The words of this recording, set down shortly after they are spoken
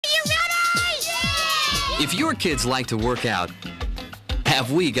If your kids like to work out,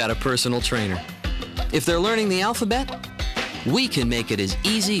 have we got a personal trainer? If they're learning the alphabet, we can make it as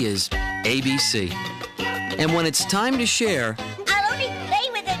easy as ABC. And when it's time to share, I'll only play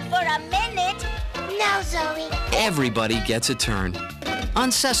with it for a minute. No, Zoe. Everybody gets a turn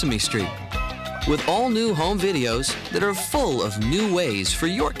on Sesame Street, with all new home videos that are full of new ways for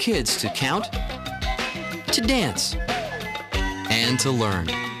your kids to count, to dance, and to learn.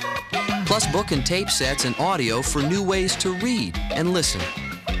 Plus book and tape sets and audio for new ways to read and listen.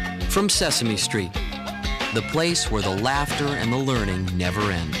 From Sesame Street, the place where the laughter and the learning never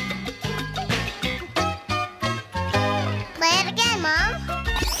end. Play it again, Mom.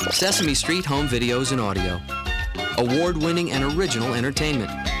 Sesame Street Home Videos and Audio. Award-winning and original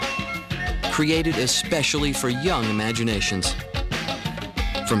entertainment. Created especially for young imaginations.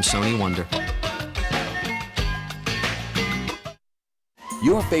 From Sony Wonder.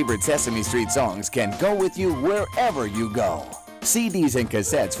 Your favorite Sesame Street songs can go with you wherever you go. CDs and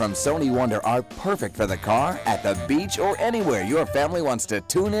cassettes from Sony Wonder are perfect for the car, at the beach, or anywhere your family wants to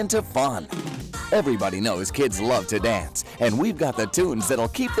tune into fun. Everybody knows kids love to dance, and we've got the tunes that'll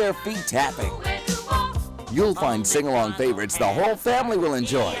keep their feet tapping. You'll find sing-along favorites the whole family will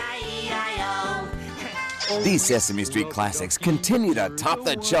enjoy. These Sesame Street classics continue to top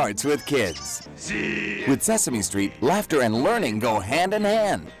the charts with kids. With Sesame Street, laughter and learning go hand in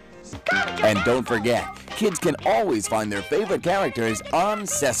hand. And don't forget, kids can always find their favorite characters on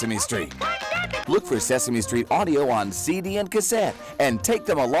Sesame Street. Look for Sesame Street Audio on CD and cassette and take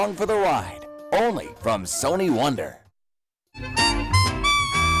them along for the ride. Only from Sony Wonder.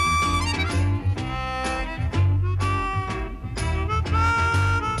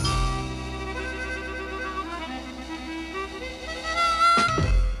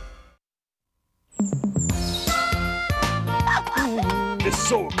 It's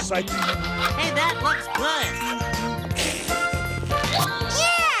so exciting. Hey, that looks good.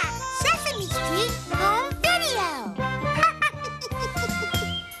 Yeah! Sesame Street Home Video.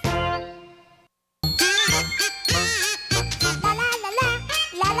 La la la la,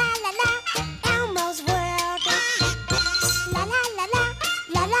 la la la la, Elmo's world. La la la la,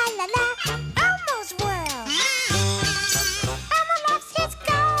 la la la la, Elmo's world. Elmo loves his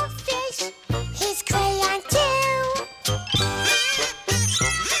goldfish, his crayon too.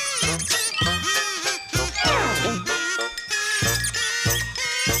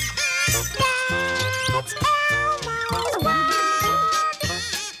 That's Elmo's world.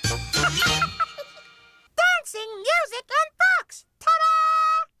 Dancing, music, and books. Ta-da!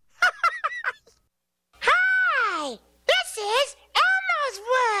 Hi! This is Elmo's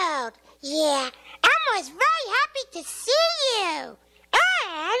world. Yeah, Elmo is very happy to see you.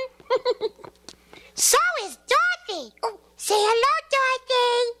 And so is Dorothy. Oh, say hello,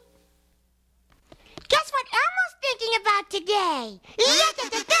 Dorothy. Guess what Elmo's thinking about today?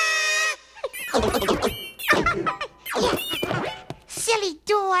 Silly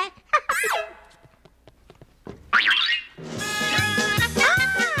door.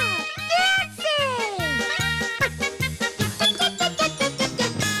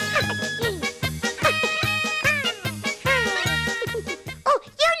 Oh,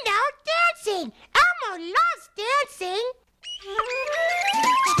 you know, dancing. Elmo loves dancing.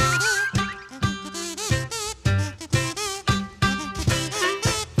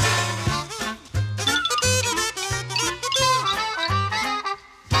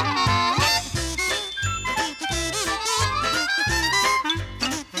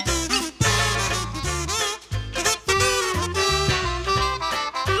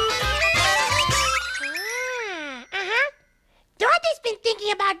 Dorothy's been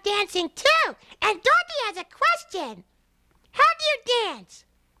thinking about dancing too, and Dorothy has a question. How do you dance?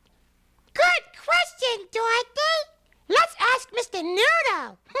 Good question, Dorothy. Let's ask Mr.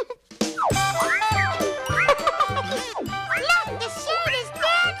 Noodle. Look, the shade is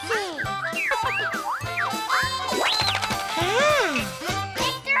dancing.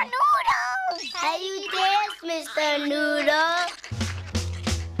 Mr. Noodle. How you dance, Mr. Noodle?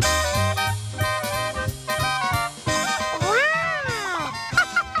 Wow!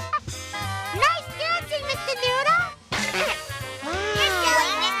 Nice dancing, Mr. Noodle.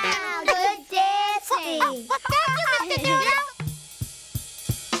 Wow, good dancing. Oh, well, thank you, Mr. Noodle.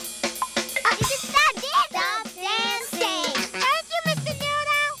 Stop dancing. Thank you, Mr.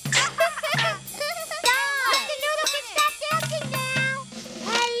 Noodle. Stop. Mr. Noodle can stop dancing now.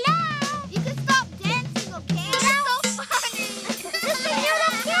 Hello. You can stop dancing, okay? No.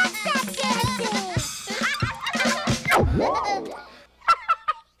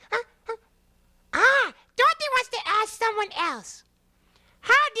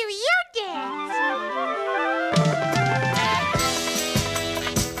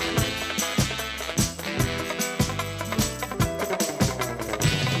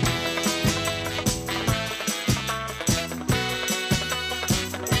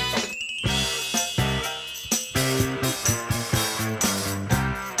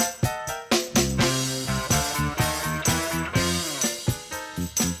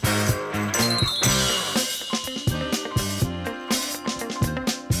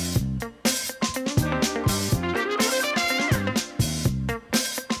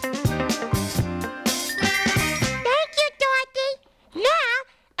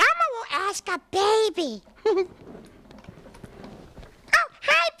 Shelby. Oh,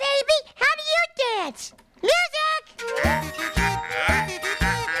 hi, baby. How do you dance? Music!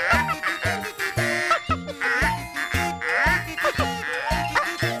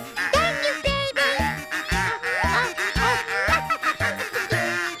 Thank you, baby.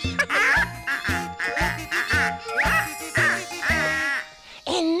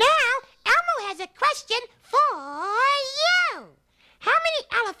 And now, Elmo has a question for you. How many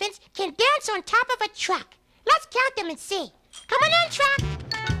elephants can dance on top of a truck? Let's count them and see. Come on in, truck.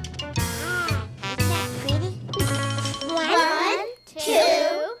 Isn't that pretty? 1,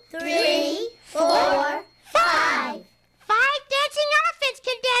 2, 3, 4, 5. 5 dancing elephants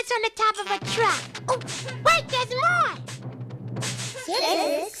can dance on the top of a truck. Oh, wait, there's more.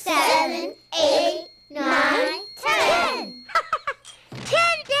 6, 7, 8, 9, 10. 10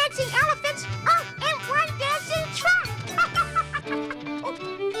 dancing elephants, oh, and 1 dancing truck. Oh,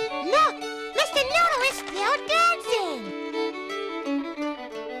 look, Mr. Noodle is still dancing.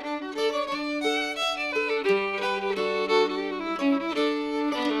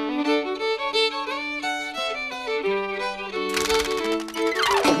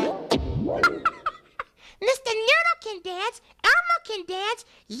 Mr. Noodle can dance, Elmo can dance,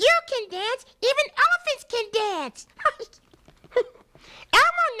 you can dance, even elephants can dance.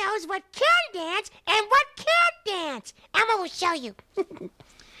 Elmo knows what can dance and what can't dance. Elmo will show you.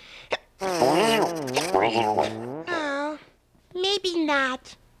 Oh, maybe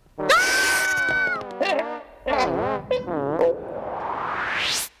not.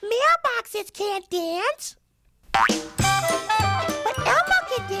 Mailboxes can't dance. But Elmo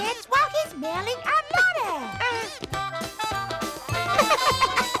can dance while he's mailing a letter.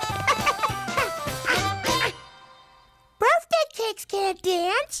 Birthday cakes can't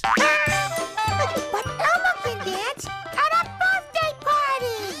dance. But Elmo can dance at a birthday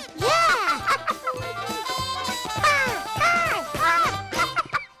party. Yeah.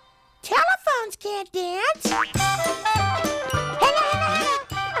 Telephones can't dance. Hello, hello, hello.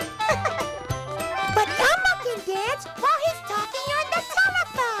 But Elmo can dance while he's talking on the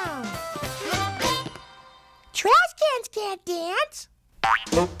telephone. Trash cans can't dance.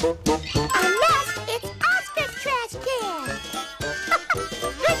 Unless it's Oscar's trash can.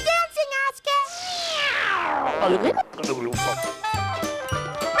 Good dancing, Oscar.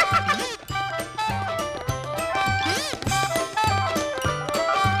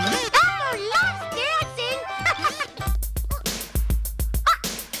 Elmo loves dancing.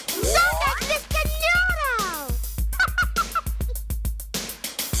 So does Mr. Noodle.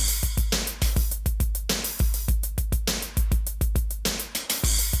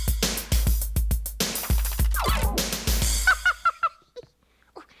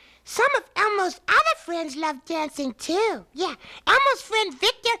 Some of Elmo's other friends love dancing too. Yeah, Elmo's friend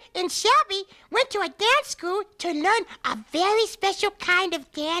Victor and Shelby went to a dance school to learn a very special kind of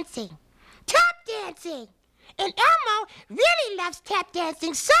dancing. Tap dancing! And Elmo really loves tap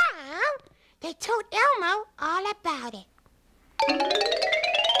dancing, so they told Elmo all about it.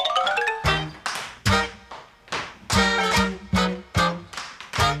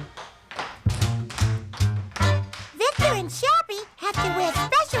 Victor and Shelby have to wear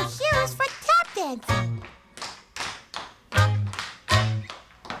special shoes for tap dancing.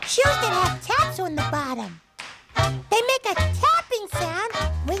 Shoes that have taps on the bottom. They make a tapping sound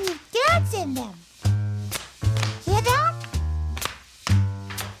when you dance in them. Hear that?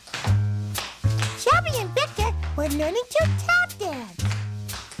 Shelby and Victor were learning to tap dance.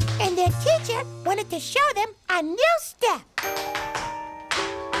 And their teacher wanted to show them a new step.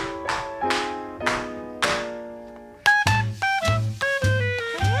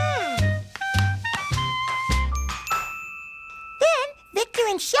 Then Victor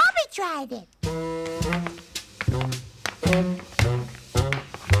and Shelby tried it.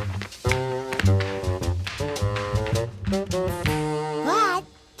 But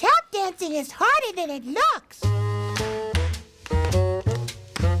tap dancing is harder than it looks.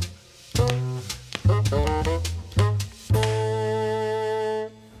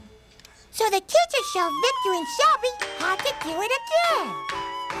 So the teacher showed Victor and Shelby how to do it again.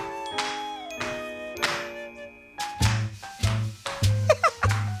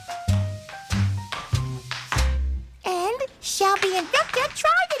 And Shelby and Victor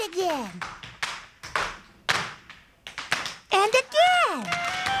tried it again. And again.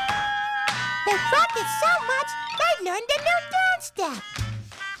 They practiced so much, they learned a new dance step.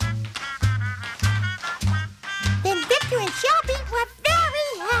 Then Victor and Shelby were very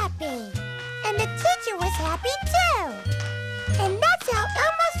happy. And the teacher was happy too. And that's how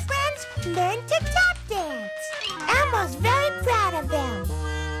Elmo's friends learned to tap dance. Elmo's very proud of them.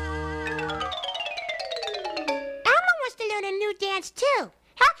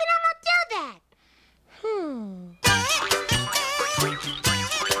 How can Elmo do that?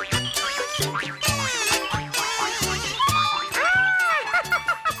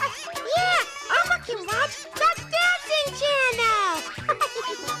 Yeah, Elmo can watch the Dancing Channel.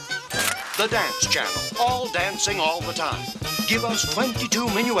 The Dance Channel. All dancing all the time. Give us 22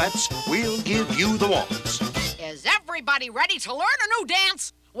 minuets, we'll give you the waltz. Is everybody ready to learn a new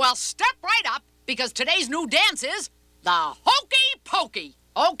dance? Well, step right up, because today's new dance is the Hokey Pokey.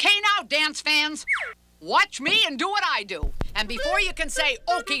 Okay now, dance fans, watch me and do what I do. And before you can say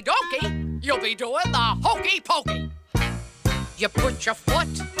okie dokie, you'll be doing the Hokey Pokey. You put your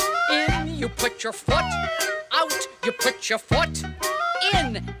foot in, you put your foot out, you put your foot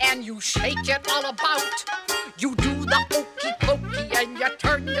in, and you shake it all about. You do the okey pokey and you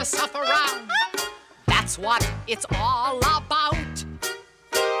turn yourself around. That's what it's all about.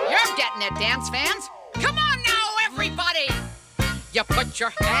 You're getting it, dance fans. Come on now, everybody. You put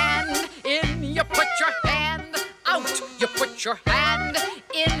your hand in, you put your hand out. You put your hand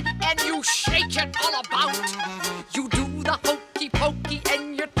in and you shake it all about. You do the hokey pokey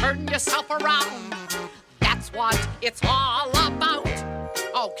and you turn yourself around. That's what it's all about.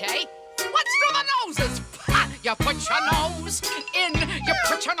 Okay, let's do the noses. You put your nose in, you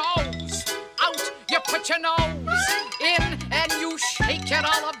put your nose out. You put your nose in and you shake it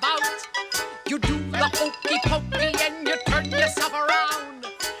all about. You do the hokey pokey and you turn yourself around.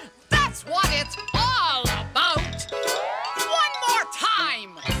 That's what it's all about. One more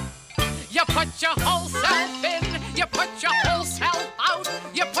time. You put your whole self in, you put your whole self out.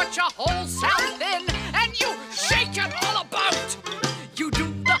 You put your whole self in and you shake it all about. You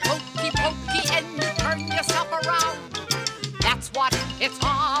do the hokey pokey and you turn yourself around. That's what it's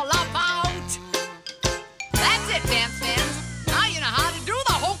all about. That's it, dance fans. Now you know how to do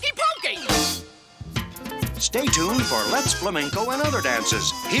the hokey pokey. Stay tuned for Let's Flamenco and other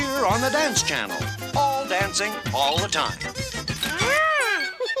dances here on the Dance Channel. All dancing all the time.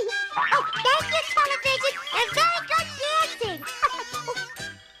 Oh, thank you, television, and very good dancing.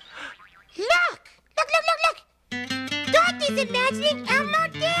 Look! Dorothy's imagining Elmo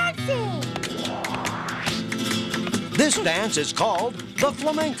dancing. This dance is called the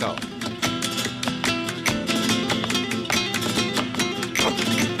flamenco.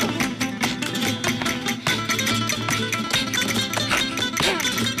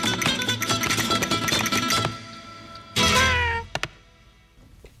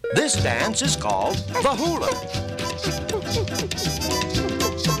 This dance is called the hula.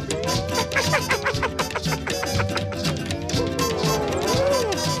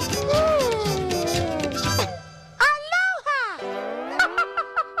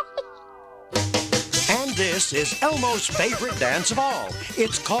 And this is Elmo's favorite dance of all.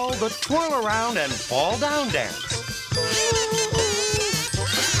 It's called the twirl around and fall down dance.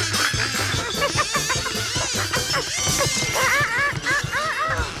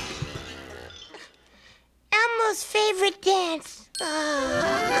 Elmo's favorite dance. Elmo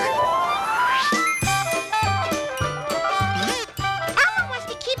wants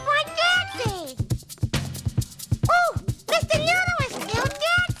to keep on dancing. Oh, Mr. Noodle is still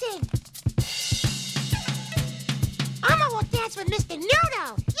dancing. Elmo will dance with Mr.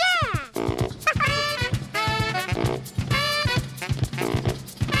 Noodle. Yeah.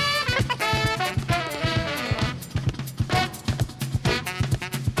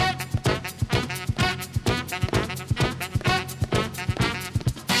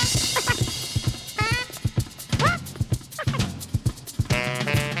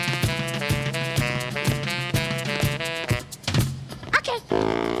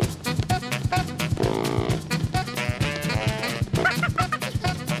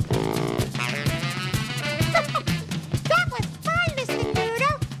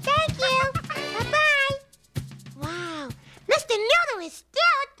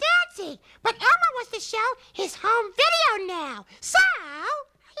 But Elmo wants to show his home video now. So,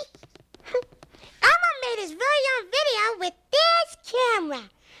 Elmo made his very own video with this camera.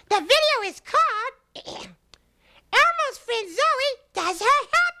 The video is called Elmo's friend Zoe does her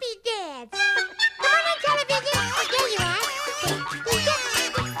happy dance. Come on in, television. There you are.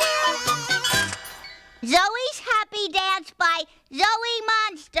 Zoe's Happy Dance by Zoe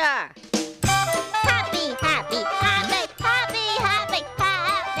Monster. Happy, happy, happy, happy, happy, happy,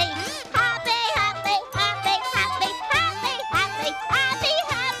 happy, happy, happy, happy, happy, happy,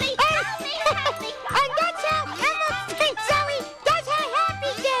 happy, happy, happy. And that's how Elmo's friend Zoe does her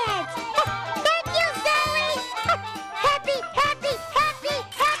happy dance. Thank you, Zoe. Happy, happy, happy,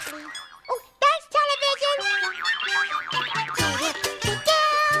 happy. Oh, thanks, television.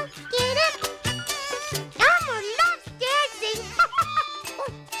 Elmo loves dancing.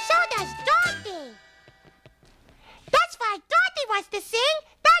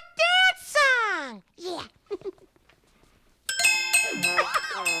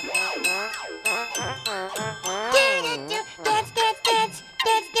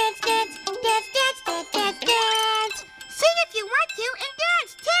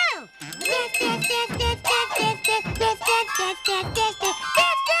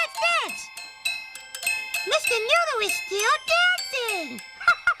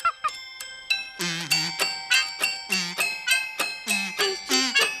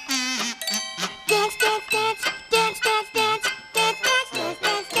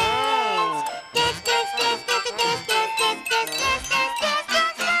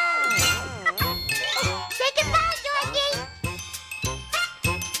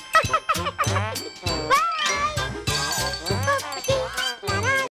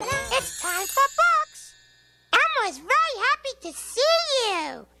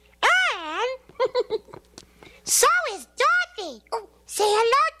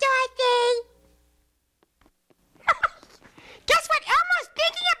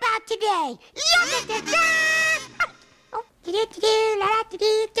 birthday!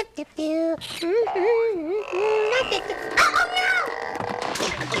 Oh, no!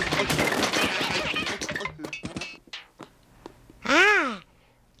 Ah,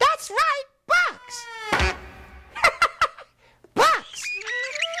 that's right, books! Books!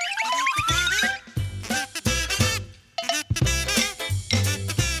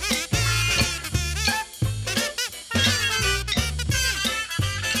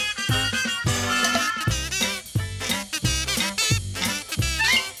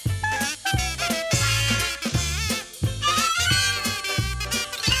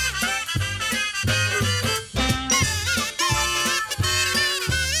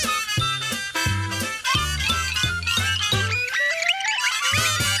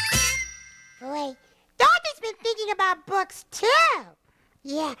 Boy, Dorothy's been thinking about books, too.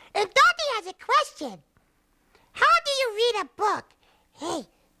 Yeah, and Dorothy has a question. How do you read a book? Hey,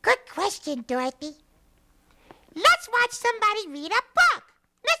 good question, Dorothy. Let's watch somebody read a book.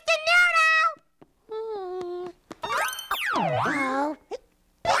 Mr. Noodle! Oh.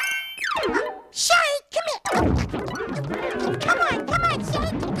 Sherry, come here. Come on,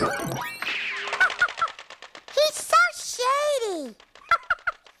 Sherry. He's so shady.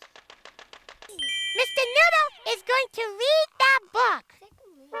 Mr. Noodle is going to read that book.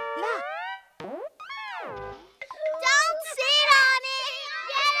 Look. Don't sit on it!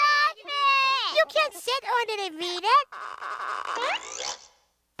 Get off it! You can't sit on it and read it.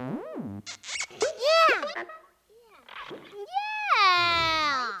 Yeah.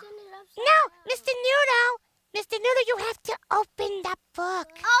 Yeah! No, Mr. Noodle. Mr. Noodle, you have to open the book.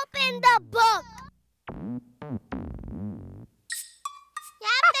 Open the book! You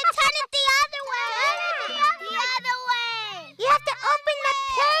have to turn it the other way! The other way! You have to open the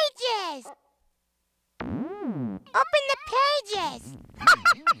pages. Open the pages.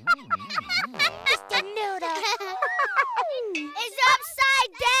 Mr. Noodle. It's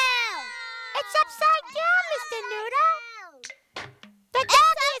upside down! It's upside down, Mr. Noodle. The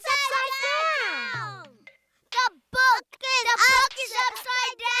doggy is upside down. The book is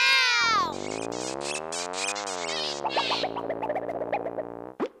upside down!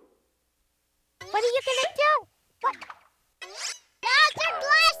 What are you gonna do? What? Dr.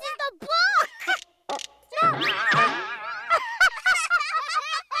 Glass is the book! No.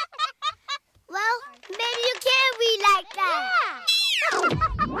 Well, maybe you can read like that.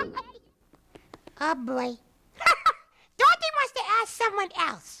 Oh, boy. Dorothy wants to ask someone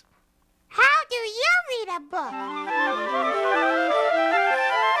else. How do you read a book?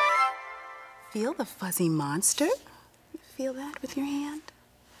 Feel the fuzzy monster? Feel that with your hand?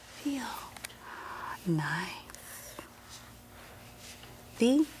 Feel. Nice.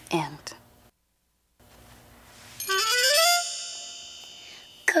 The end.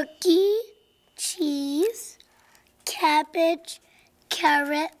 Cookie, cheese, cabbage,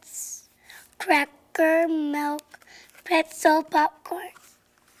 carrots, cracker, milk, pretzel, popcorn.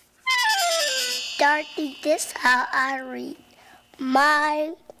 Dorothy, this how I read.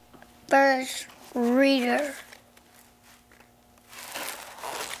 My first reader.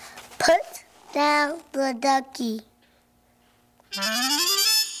 Put down the ducky.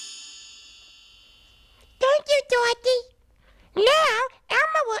 Thank you, Dorothy. Now,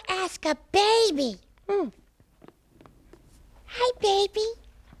 Elmo will ask a baby. Hi, baby.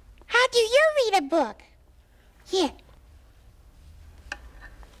 How do you read a book? Here.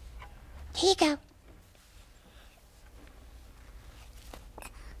 Here you go.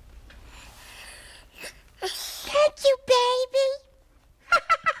 Thank you, baby.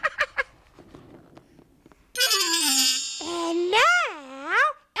 And now,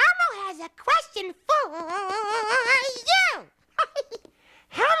 Elmo has a question for you.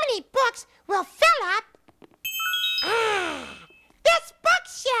 How many books will fill up this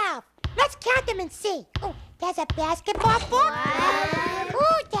bookshelf? Let's count them and see. Oh, there's a basketball book.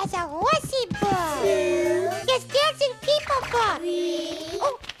 Oh, there's a horsey book. There's dancing people book.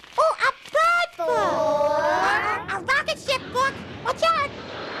 Oh, a bird book. A rocket ship book. Watch out.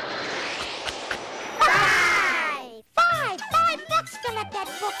 Five books fill up that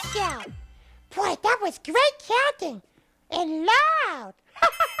bookshelf. Boy, that was great counting. And loud.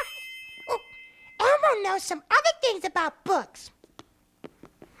 Oh, Elmo knows some other things about books.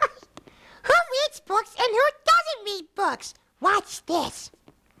 Who reads books and who doesn't read books? Watch this.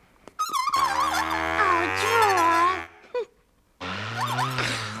 Oh, Draw.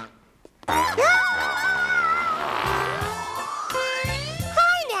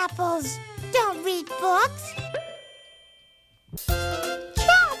 Pineapples don't read books.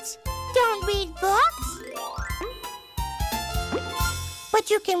 Cats don't read books. But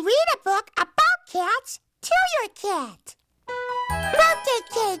you can read a book about cats to your cat. Birthday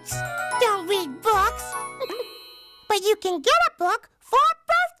cakes don't read books. But you can get a book for a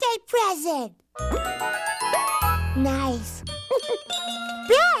birthday present. Nice.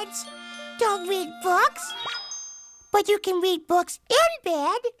 Beds don't read books. But you can read books in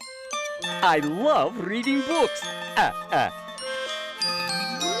bed. I love reading books.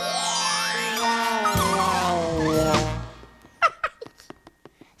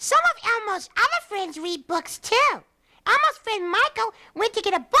 Some of Elmo's other friends read books too. Elmo's friend Michael went to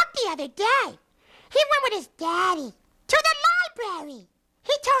get a book the other day. He went with his daddy to the library.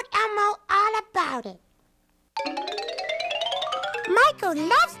 He told Elmo all about it. Michael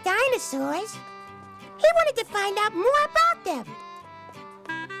loves dinosaurs. He wanted to find out more about them.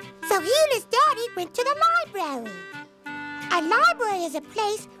 So he and his daddy went to the library. A library is a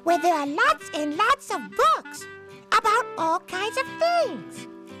place where there are lots and lots of books about all kinds of things.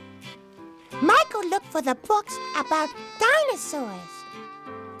 Michael looked for the books about dinosaurs.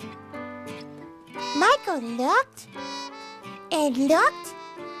 Michael looked and looked.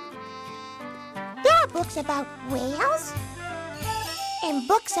 There are books about whales and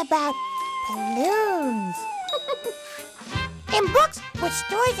books about balloons and books with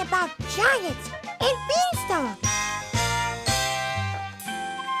stories about giants and beanstalks.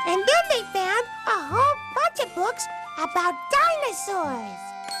 And then they found a whole bunch of books about dinosaurs.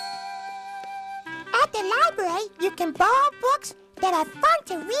 At the library, you can borrow books that are fun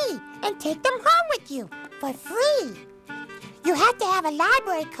to read and take them home with you for free. You have to have a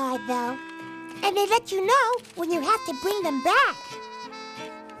library card, though, and they let you know when you have to bring them back.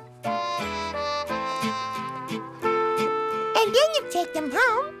 And then you take them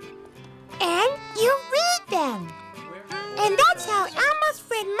home, and you read them. And that's how Elmo's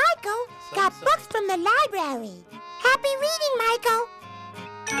friend Michael got books from the library. Happy reading, Michael!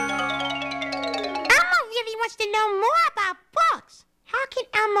 Elmo really wants to know more about books. How can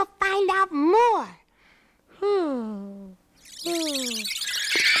Elmo find out more?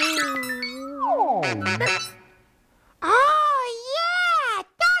 Oh, yeah!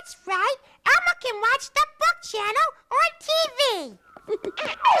 That's right! Elmo can watch the book channel on TV!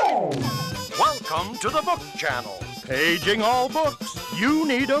 Welcome to the Book Channel. Paging all books. You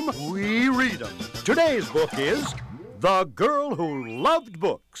need them, we read them. Today's book is The Girl Who Loved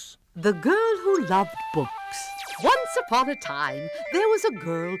Books. The Girl Who Loved Books. Once upon a time, there was a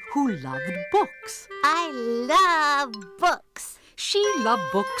girl who loved books. I love books. She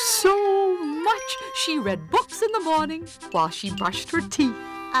loved books so much, she read books in the morning while she brushed her teeth.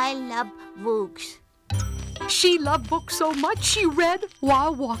 I love books. She loved books so much, she read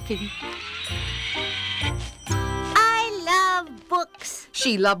while walking. I love books.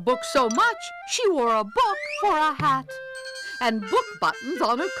 She loved books so much, she wore a book for a hat, and book buttons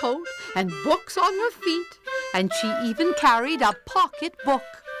on her coat, and books on her feet, and she even carried a pocket book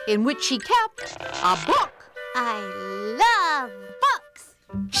in which she kept a book. I love books.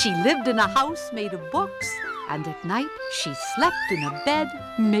 She lived in a house made of books, and at night she slept in a bed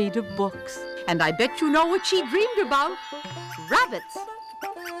made of books. And I bet you know what she dreamed about. Rabbits.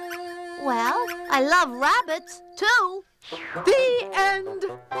 Well, I love rabbits, too. The end.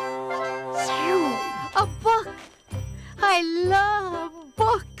 A book. I love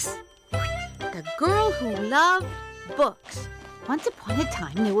books. The Girl Who Loved Books. Once upon a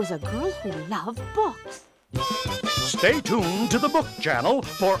time, there was a girl who loved books. Stay tuned to the Book Channel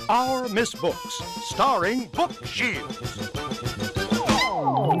for Our Miss Books, starring Book Shields.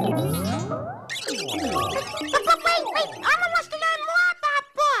 Wait! Elmo wants to learn more about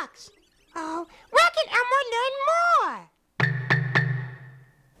books. Oh, where can Elmo learn more?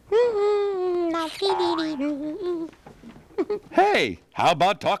 Hey, how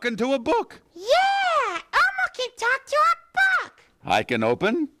about talking to a book? Yeah, Elmo can talk to a book. I can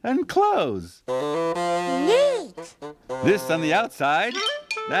open and close. Neat. This on the outside,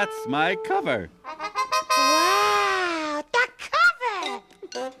 that's my cover. Wow, the cover.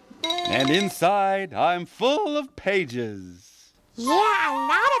 And inside, I'm full of pages. Yeah, a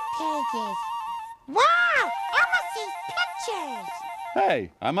lot of pages. Wow, Elmo sees pictures.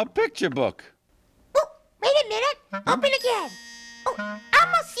 Hey, I'm a picture book. Oh, wait a minute. Open again. Oh,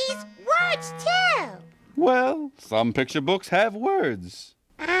 Elmo sees words too. Well, some picture books have words.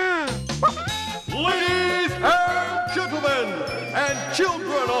 Ladies and gentlemen, and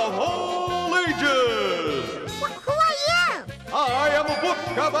children of all ages, Who are you? I am a book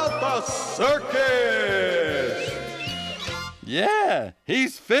about the circus. Yeah,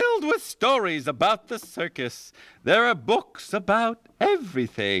 he's filled with stories about the circus. There are books about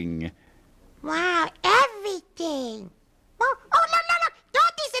everything. Wow, everything. Oh, look.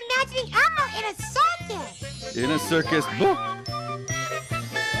 imagining Elmo in a circus. In a circus book.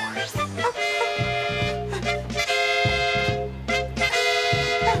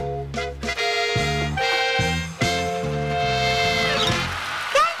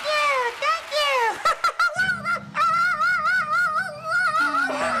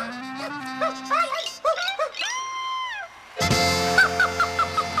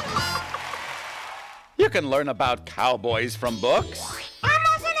 You can learn about cowboys from books.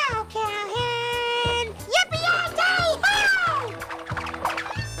 Elmo's an old cowhand. Yippee-yay-yay-ho!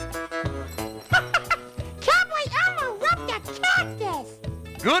 Cowboy Elmo roped a cactus.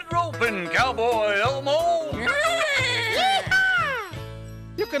 Good roping, Cowboy Elmo. Yeehaw!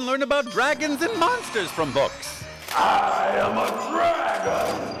 You can learn about dragons and monsters from books. I am a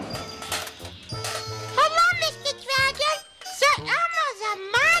dragon. Hello, Mr. Dragon. Sir Elmo's a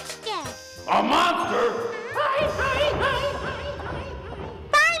monster. A monster?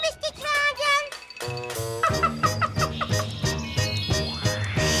 Bye, Mr. Dragon.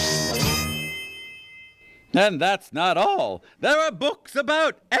 And that's not all. There are books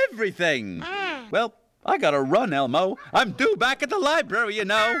about everything. Well, I gotta run, Elmo. I'm due back at the library, you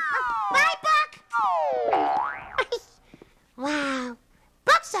know. Bye, Buck. Wow,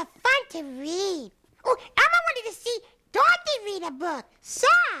 books are fun to read. Oh, Elmo wanted to see Dorothy read a book. So,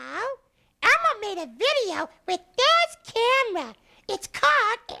 Elmo made a video with this camera. It's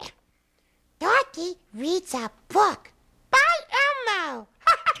called Dorothy Reads a Book. Bye, Elmo.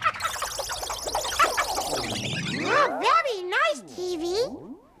 Oh, very nice, TV.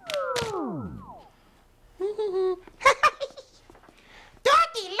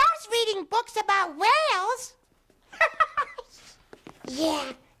 Dorothy loves reading books about whales.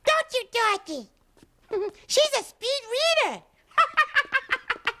 Yeah, don't you, Dorothy? She's a speed reader.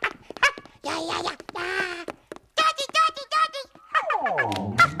 Yeah. Dorothy.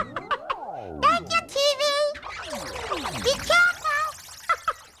 Thank you, TV. Be careful.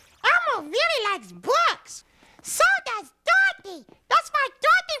 Elmo really likes books. So does Dorothy. That's why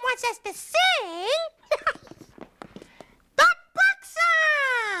Dorothy wants us to sing the book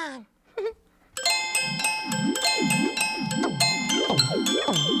song.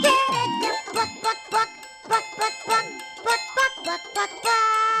 Buck.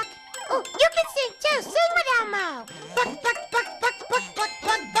 Oh, you can sing too. Sing with Elmo. Buck.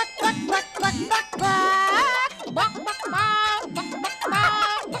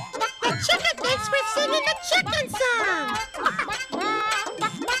 The chicken thinks we're singing the chicken song.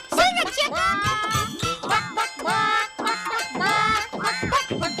 Sing it, chicken.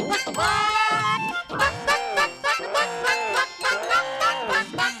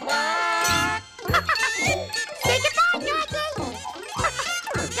 Say goodbye, Dorothy.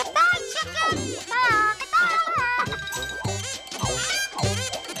 Goodbye, chicken.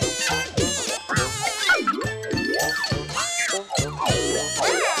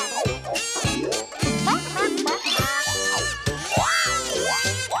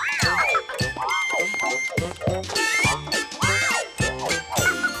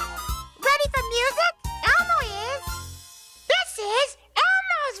 Ready for music? Elmo is. This is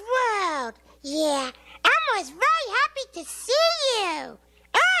Elmo's world. Yeah, Elmo is very happy to see you.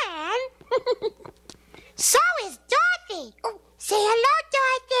 And so is Dorothy. Oh, say hello,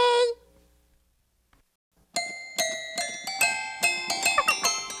 Dorothy.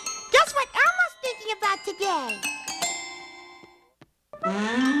 Guess what Elmo's thinking about today?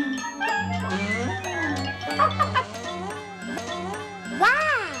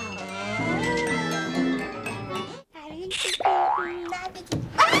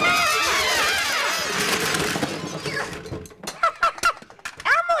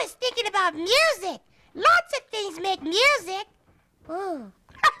 Elmo is thinking about music. Lots of things make music. Ooh.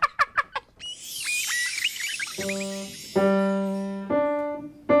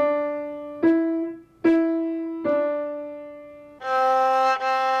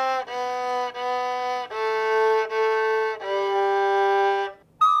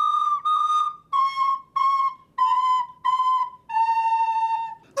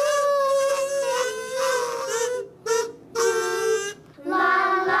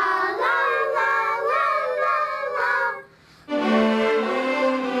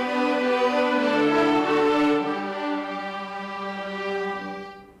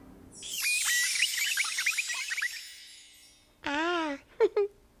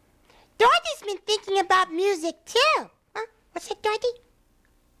 Dorothy's been thinking about music too. Huh? What's that, Dorothy?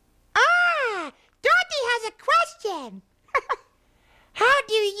 Dorothy has a question. How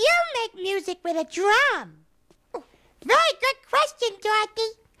do you make music with a drum? Oh, very good question,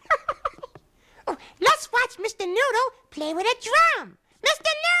 Dorothy. Oh, let's watch Mr. Noodle play with a drum. Mr.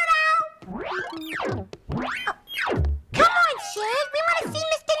 Noodle! Come on, Sid. We want to see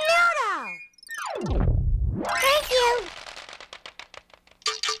Mr. Noodle. Thank you.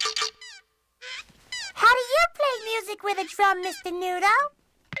 How do you play music with a drum, Mr. Noodle?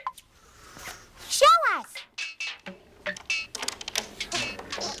 Show us.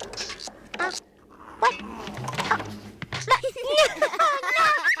 What? No,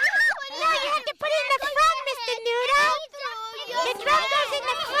 you have to put it in the front, Mr. Noodle. The drum goes in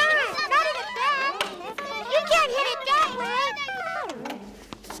the front, not in the back. You can't hit it that way.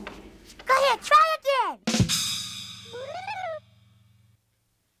 Go ahead, try again.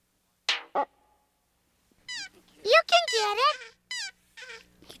 You can get it.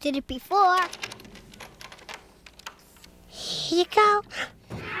 You did it before. Here you go.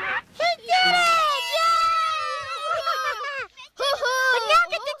 He did it! But now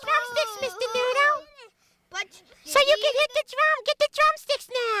get the drumsticks, Mr. Noodle. So you can hit the drum. Get the drumsticks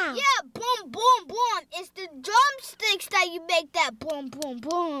now. Yeah, boom, boom, boom. It's the drumsticks that you make that boom, boom,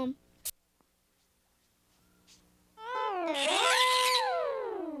 boom.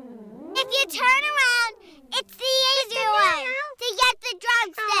 If you turn around, it's the easy one to get the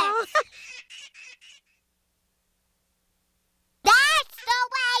drumsticks. That's the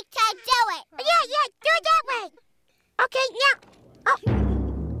way to do it. Yeah, do it that way. Okay, now.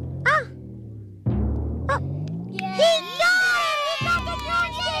 Yeah. He got the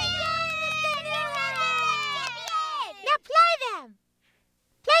drumsticks. Now play them.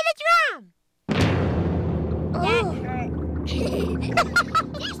 Play the drum.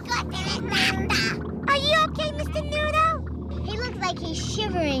 Are you okay, Mr. Noodle? He looks like he's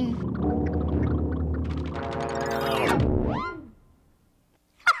shivering.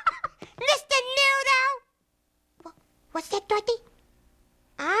 Mr. Noodle! What's that, Dorothy?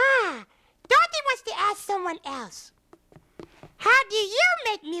 Dorothy wants to ask someone else. How do you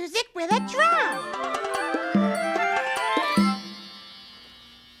make music with a drum?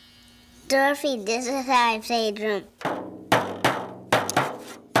 Dorothy, this is how I play a drum.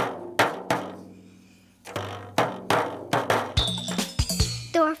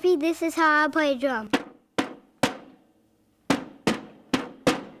 Dorothy, this is how I play a drum.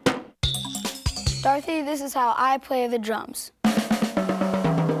 Dorothy, this is how I play the drums.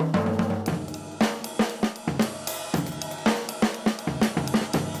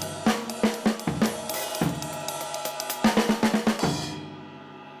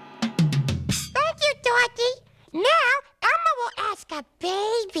 Thank you, Dorothy. Now, Elmo will ask a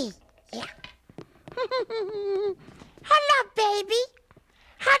baby. Yeah. Hello, baby.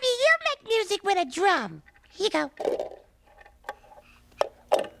 How do you make music with a drum? Here you go.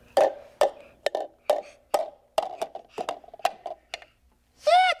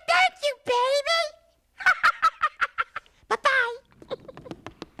 Yeah, thank you, baby. Bye-bye.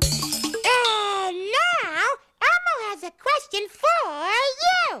 And now, Elmo has a question for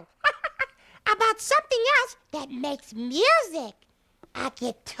you. About something else that makes music. A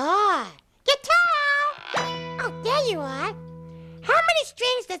guitar. Guitar! Oh, there you are. How many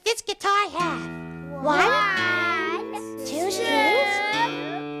strings does this guitar have? One, two strings,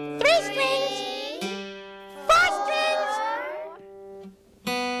 3 strings, 4 strings,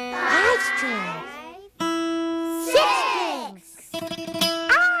 5 strings, 6 strings.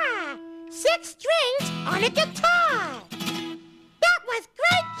 6 strings on a guitar. That was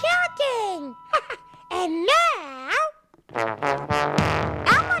great counting. And now,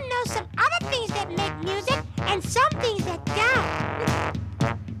 Elmo knows some other things that make music and some things that don't.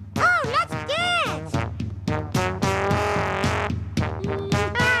 Oh, let's dance!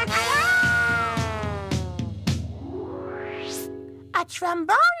 A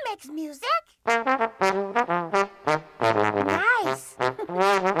trombone makes music. Nice.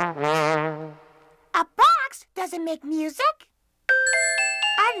 A box doesn't make music.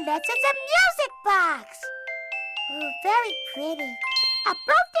 Unless it's a music box. Ooh, very pretty. A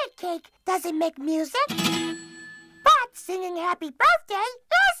birthday cake doesn't make music. But singing happy birthday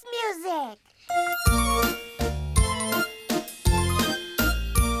is music.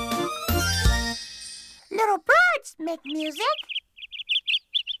 Little birds make music.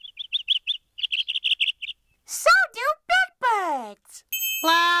 So do big birds.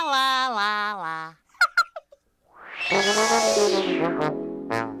 La, la, la, la.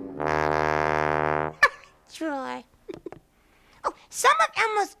 Troy. Oh, some of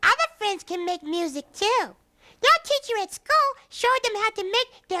Elmo's other friends can make music too. Their teacher at school showed them how to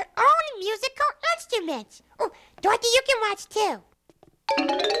make their own musical instruments. Oh, Dorothy, you can watch too.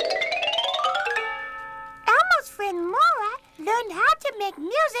 Elmo's friend Maura learned how to make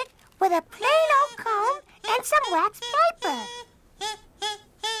music with a plain old comb and some wax paper.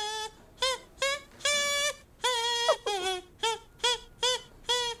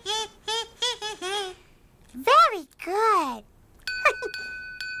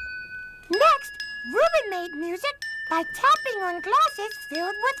 by tapping on glasses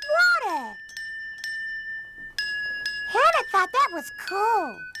filled with water. Hannah thought that was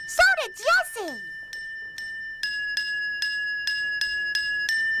cool. So did Jessie.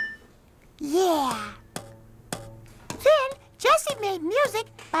 Yeah. Then Jessie made music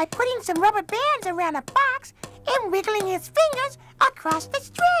by putting some rubber bands around a box and wiggling his fingers across the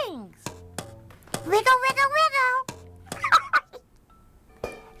strings. Wiggle, wiggle, wiggle.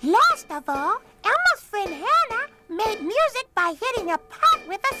 Last of all, Elmo's friend Hannah made music by hitting a pot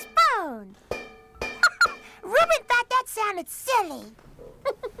with a spoon. Reuben thought that sounded silly.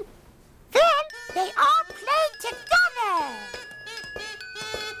 Then they all played together.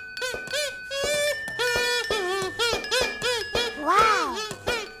 Wow.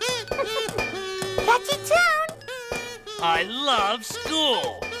 Catchy tune. I love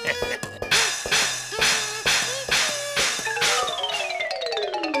school.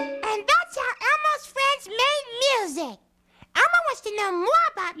 And that's how Elmo's friends made music. Elmo wants to know more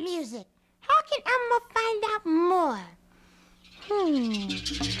about music. How can Elmo find out more?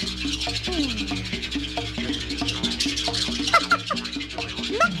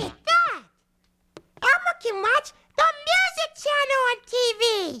 Look at that! Elmo can watch the Music Channel on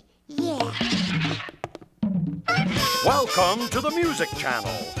TV. Yeah. Welcome to the Music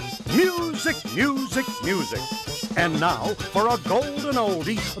Channel. Music, music, music. And now for a golden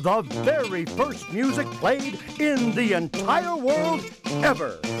oldie, the very first music played in the entire world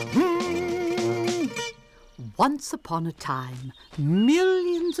ever. Once upon a time,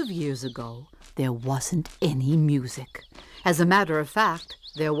 millions of years ago, there wasn't any music. As a matter of fact,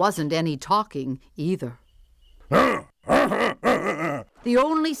 there wasn't any talking either. The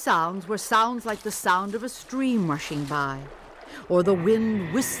only sounds were sounds like the sound of a stream rushing by, or the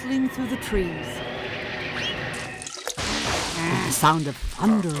wind whistling through the trees, or the sound of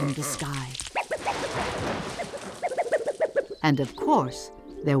thunder in the sky. And of course,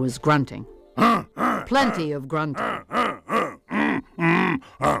 there was grunting. Plenty of grunting.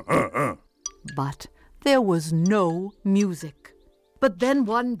 But there was no music. But then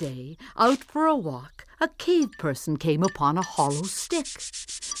one day, out for a walk, a cave person came upon a hollow stick.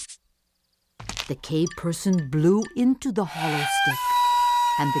 The cave person blew into the hollow stick,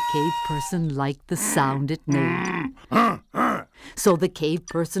 and the cave person liked the sound it made. So the cave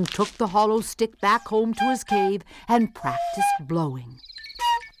person took the hollow stick back home to his cave and practiced blowing.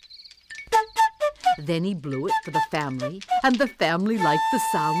 Then he blew it for the family, and the family liked the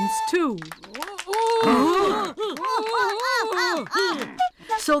sounds too.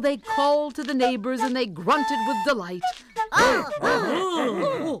 So they called to the neighbors and they grunted with delight.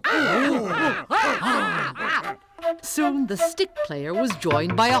 Soon the stick player was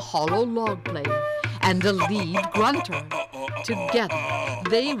joined by a hollow log player and a lead grunter. Together,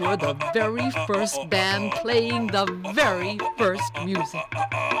 they were the very first band playing the very first music.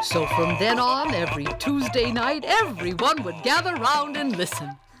 So from then on, every Tuesday night, everyone would gather round and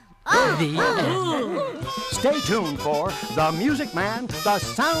listen. The end. Stay tuned for The Music Man, The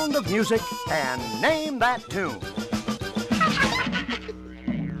Sound of Music, and Name That Tune.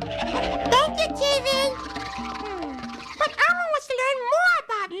 Thank you, TV. But Elmo wants to learn more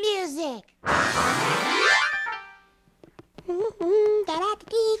about music.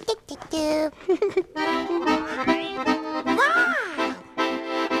 Wow!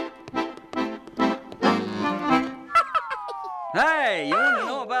 Hey, you want to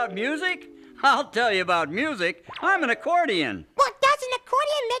know about music? I'll tell you about music. I'm an accordion. Well, does an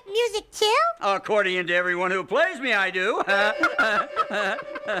accordion make music too? According to everyone who plays me, I do.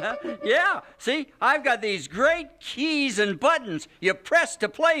 Yeah, see, I've got these great keys and buttons you press to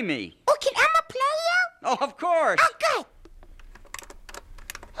play me. Oh, can Elmo play you? Oh, of course. Oh, good.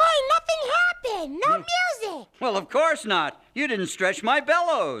 Hey, nothing happened. No music. Well, of course not. You didn't stretch my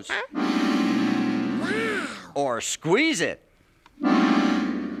bellows. Huh? Wow. Or squeeze it.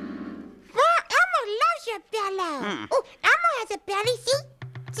 Your bellow. Oh, Elmo has a belly, see?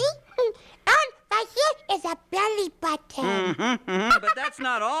 See? And right here is a belly button. But that's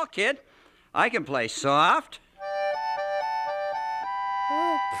not all, kid. I can play soft.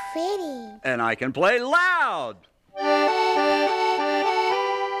 Oh, pretty. And I can play loud. That's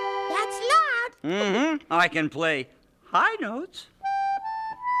loud. I can play high notes.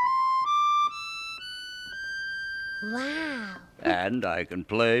 Wow. And I can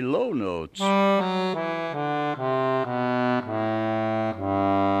play low notes.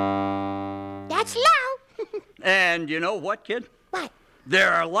 That's loud. And you know what, kid? What?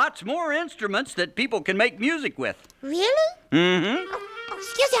 There are lots more instruments that people can make music with. Really? Oh,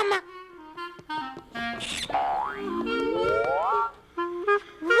 excuse me.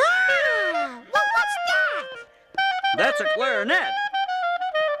 Wow! Well, what's that? a clarinet.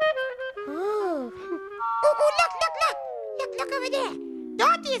 Ooh. Ooh, look over there.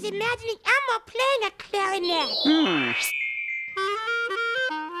 Dorothy is imagining Elmo playing a clarinet.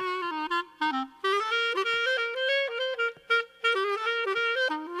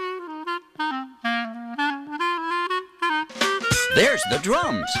 There's the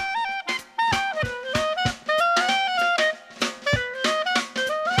drums.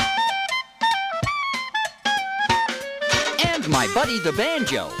 And my buddy the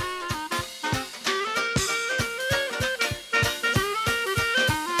banjo.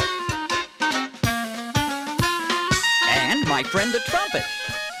 And my friend the trumpet.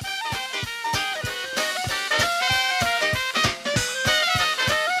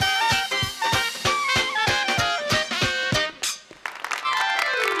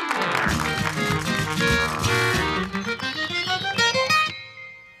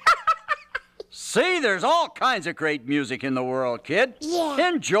 See, there's all kinds of great music in the world, kid. Yeah.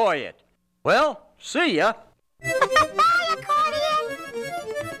 Enjoy it. Well, see ya. Bye, accordion.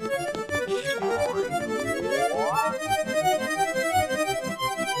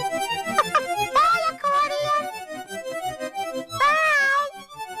 Bye, accordion. Bye.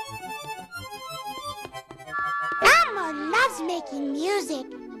 Elmo loves making music.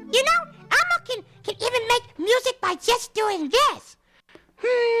 You know, Elmo can even make music by just doing this.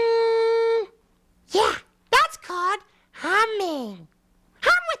 Yeah, that's called humming.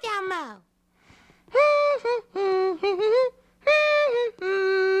 Hum with Elmo.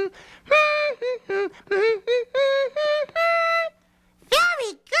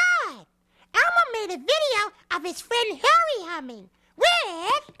 Very good. Elmo made a video of his friend Harry humming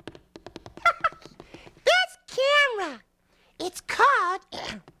with this camera. It's called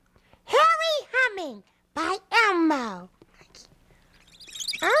Harry Humming by Elmo.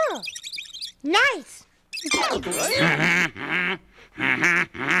 Oh. Nice! And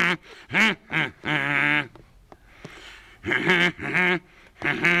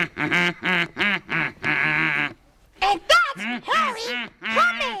that's Harry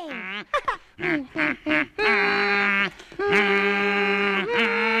humming!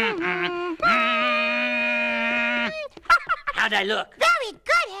 How'd I look? Very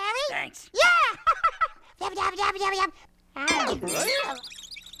good, Harry! Thanks. Yeah!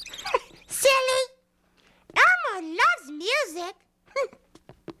 Silly! Elmo loves music.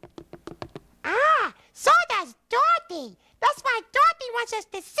 So does Dorothy. That's why Dorothy wants us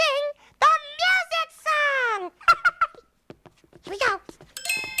to sing the music song. Here we go.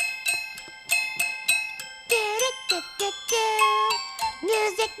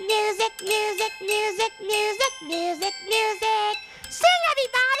 Music, music, music, music, music, music, music. Sing,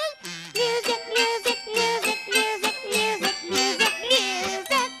 everybody! Music, music, music, music, music, music,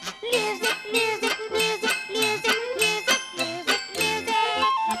 music, music, music, music, music, music, music, music,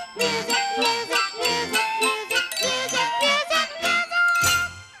 music, music, music, music, music.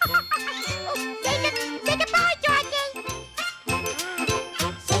 Say goodbye, Dorothy.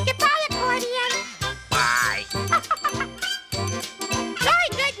 Say goodbye, accordion. Bye. Very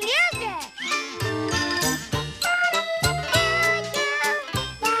good music.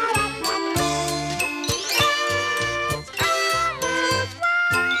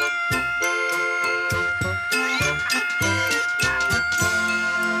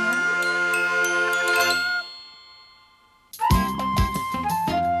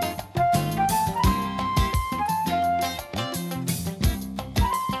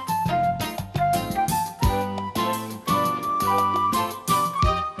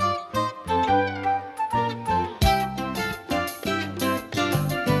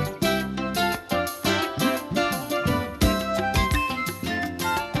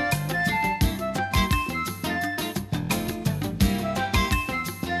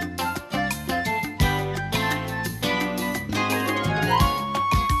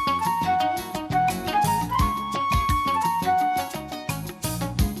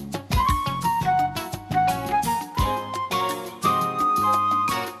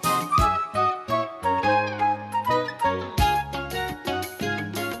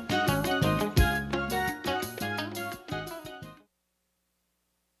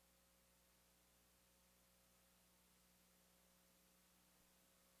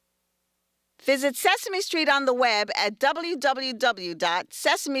 Visit Sesame Street on the web at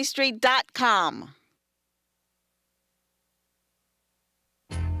www.sesamestreet.com.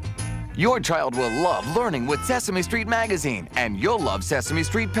 Your child will love learning with Sesame Street Magazine, and you'll love Sesame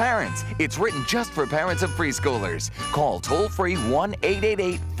Street Parents. It's written just for parents of preschoolers. Call toll-free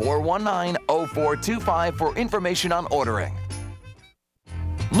 1-888-419-0425 for information on ordering.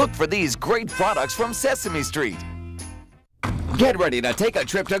 Look for these great products from Sesame Street. Get ready to take a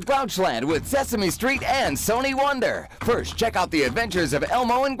trip to Grouchland with Sesame Street and Sony Wonder. First, check out the adventures of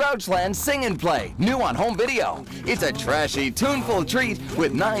Elmo and Grouchland Sing and Play, new on home video. It's a trashy, tuneful treat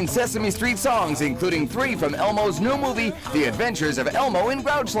with 9 Sesame Street songs, including 3 from Elmo's new movie, The Adventures of Elmo in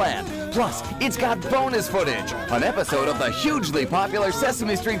Grouchland. Plus, it's got bonus footage, an episode of the hugely popular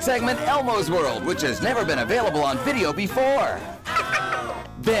Sesame Street segment Elmo's World, which has never been available on video before.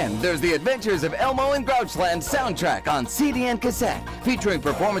 Then there's the Adventures of Elmo and Grouchland soundtrack on CD and cassette, featuring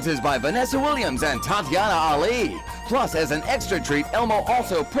performances by Vanessa Williams and Tatiana Ali. Plus, as an extra treat, Elmo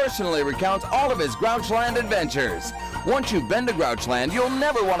also personally recounts all of his Grouchland adventures. Once you've been to Grouchland, you'll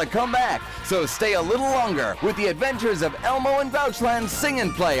never want to come back. So stay a little longer with the Adventures of Elmo and Grouchland Sing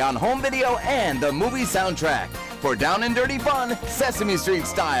and Play on home video and the movie soundtrack. For down and dirty fun, Sesame Street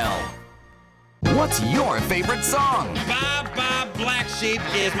style. What's your favorite song? Bob, Bob, Black Sheep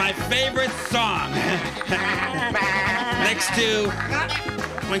is my favorite song. Next to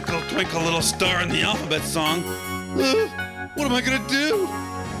Twinkle, Twinkle, Little Star in the Alphabet Song. What am I gonna do?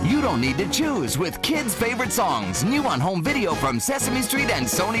 You don't need to choose with Kids' Favorite Songs, new on home video from Sesame Street and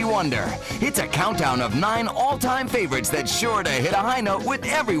Sony Wonder. It's a countdown of 9 all-time favorites that's sure to hit a high note with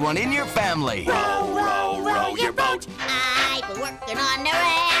everyone in your family. Row, row, row your boat. I've been working on the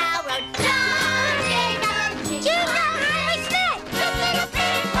railroad.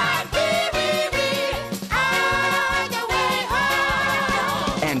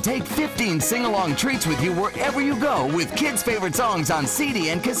 And take 15 sing-along treats with you wherever you go with Kids' Favorite Songs on CD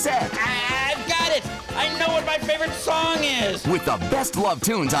and cassette. I've got it! I know what my favorite song is! With the best love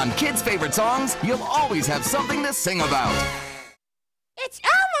tunes on Kids' Favorite Songs, you'll always have something to sing about. It's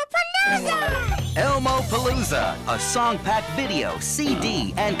Elmo Palooza! Elmo Palooza, a song-packed video,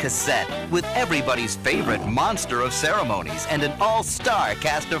 CD, and cassette with everybody's favorite monster of ceremonies and an all-star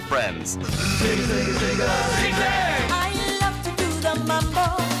cast of friends. I love to do the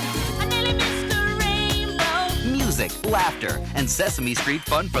mambo. I nearly missed the rainbow. Music, laughter, and Sesame Street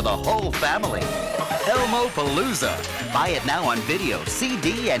fun for the whole family. Elmo Palooza. Buy it now on video,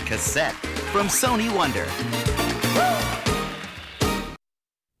 CD, and cassette from Sony Wonder.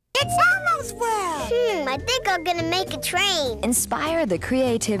 It's Elmo's World! I think I'm gonna make a train. Inspire the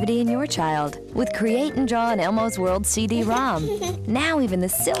creativity in your child with Create and Draw an Elmo's World CD-ROM. Now even the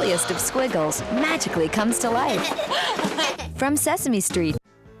silliest of squiggles magically comes to life. From Sesame Street.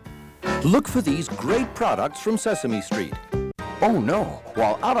 Look for these great products from Sesame Street. Oh no,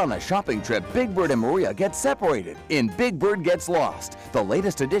 while out on a shopping trip, Big Bird and Maria get separated in Big Bird Gets Lost, the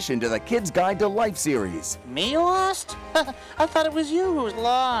latest addition to the Kids Guide to Life series. Me lost? I thought it was you who was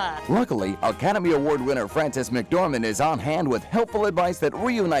lost. Luckily, Academy Award winner Frances McDormand is on hand with helpful advice that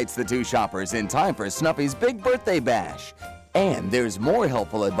reunites the two shoppers in time for Snuffy's big birthday bash. And there's more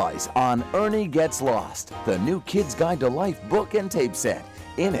helpful advice on Ernie Gets Lost, the new Kids Guide to Life book and tape set.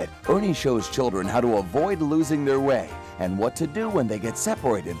 In it, Ernie shows children how to avoid losing their way and what to do when they get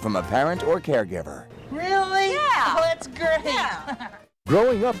separated from a parent or caregiver. Really? Yeah. Oh, that's great. Yeah.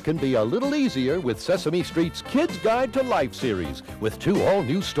 Growing up can be a little easier with Sesame Street's Kids Guide to Life series with 2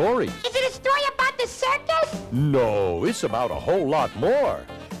 all-new stories. Is it a story about the circus? No, it's about a whole lot more.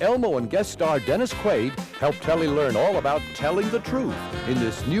 Elmo and guest star Dennis Quaid help Telly learn all about telling the truth in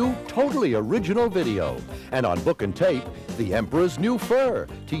this new, totally original video. And on book and tape, The Emperor's New Fur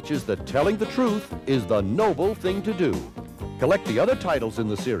teaches that telling the truth is the noble thing to do. Collect the other titles in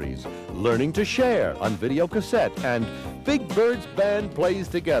the series, Learning to Share on video cassette and Big Bird's Band Plays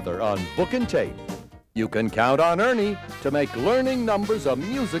Together on book and tape. You can count on Ernie to make learning numbers a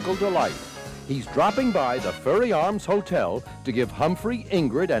musical delight. He's dropping by the Furry Arms Hotel to give Humphrey,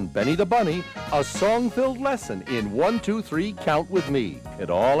 Ingrid, and Benny the Bunny a song-filled lesson in 1, 2, 3, Count With Me. It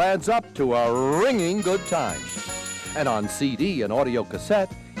all adds up to a ringing good time. And on CD and audio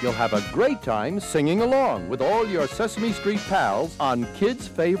cassette, you'll have a great time singing along with all your Sesame Street pals on Kids'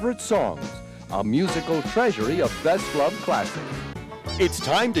 Favorite Songs, a musical treasury of best-loved classics. It's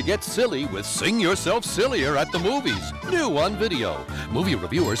time to get silly with Sing Yourself Sillier at the movies, new on video. Movie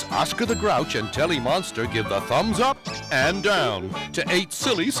reviewers Oscar the Grouch and Telly Monster give the thumbs up and down to 8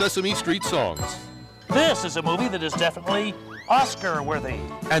 silly Sesame Street songs. This is a movie that is definitely Oscar-worthy.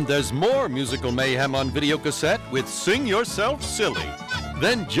 And there's more musical mayhem on video cassette with Sing Yourself Silly.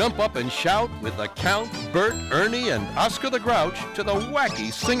 Then jump up and shout with the Count, Bert, Ernie, and Oscar the Grouch to the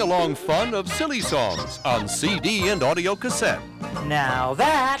wacky sing-along fun of silly songs on CD and audio cassette. Now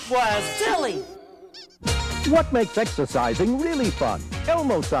that was silly. What makes exercising really fun?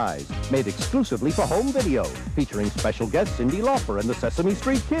 Elmo Size, made exclusively for home video, featuring special guests Cyndi Lauper and the Sesame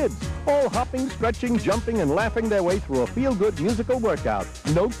Street Kids, all hopping, stretching, jumping, and laughing their way through a feel-good musical workout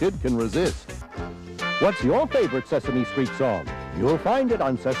no kid can resist. What's your favorite Sesame Street song? You'll find it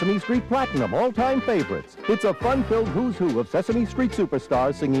on Sesame Street Platinum All-Time Favorites. It's a fun-filled who's who of Sesame Street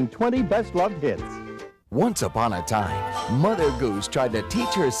superstars singing 20 best-loved hits. Once upon a time, Mother Goose tried to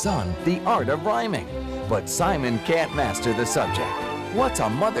teach her son the art of rhyming. But Simon can't master the subject. What's a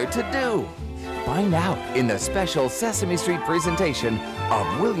mother to do? Find out in the special Sesame Street presentation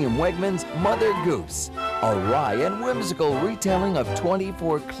of William Wegman's Mother Goose, a wry and whimsical retelling of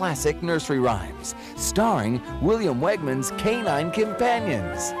 24 classic nursery rhymes, starring William Wegman's canine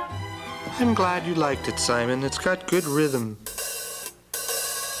companions. I'm glad you liked it, Simon. It's got good rhythm.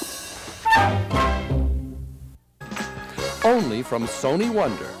 Only from Sony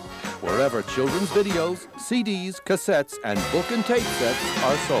Wonder, wherever children's videos, CDs, cassettes, and book and tape sets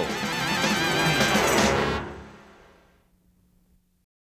are sold.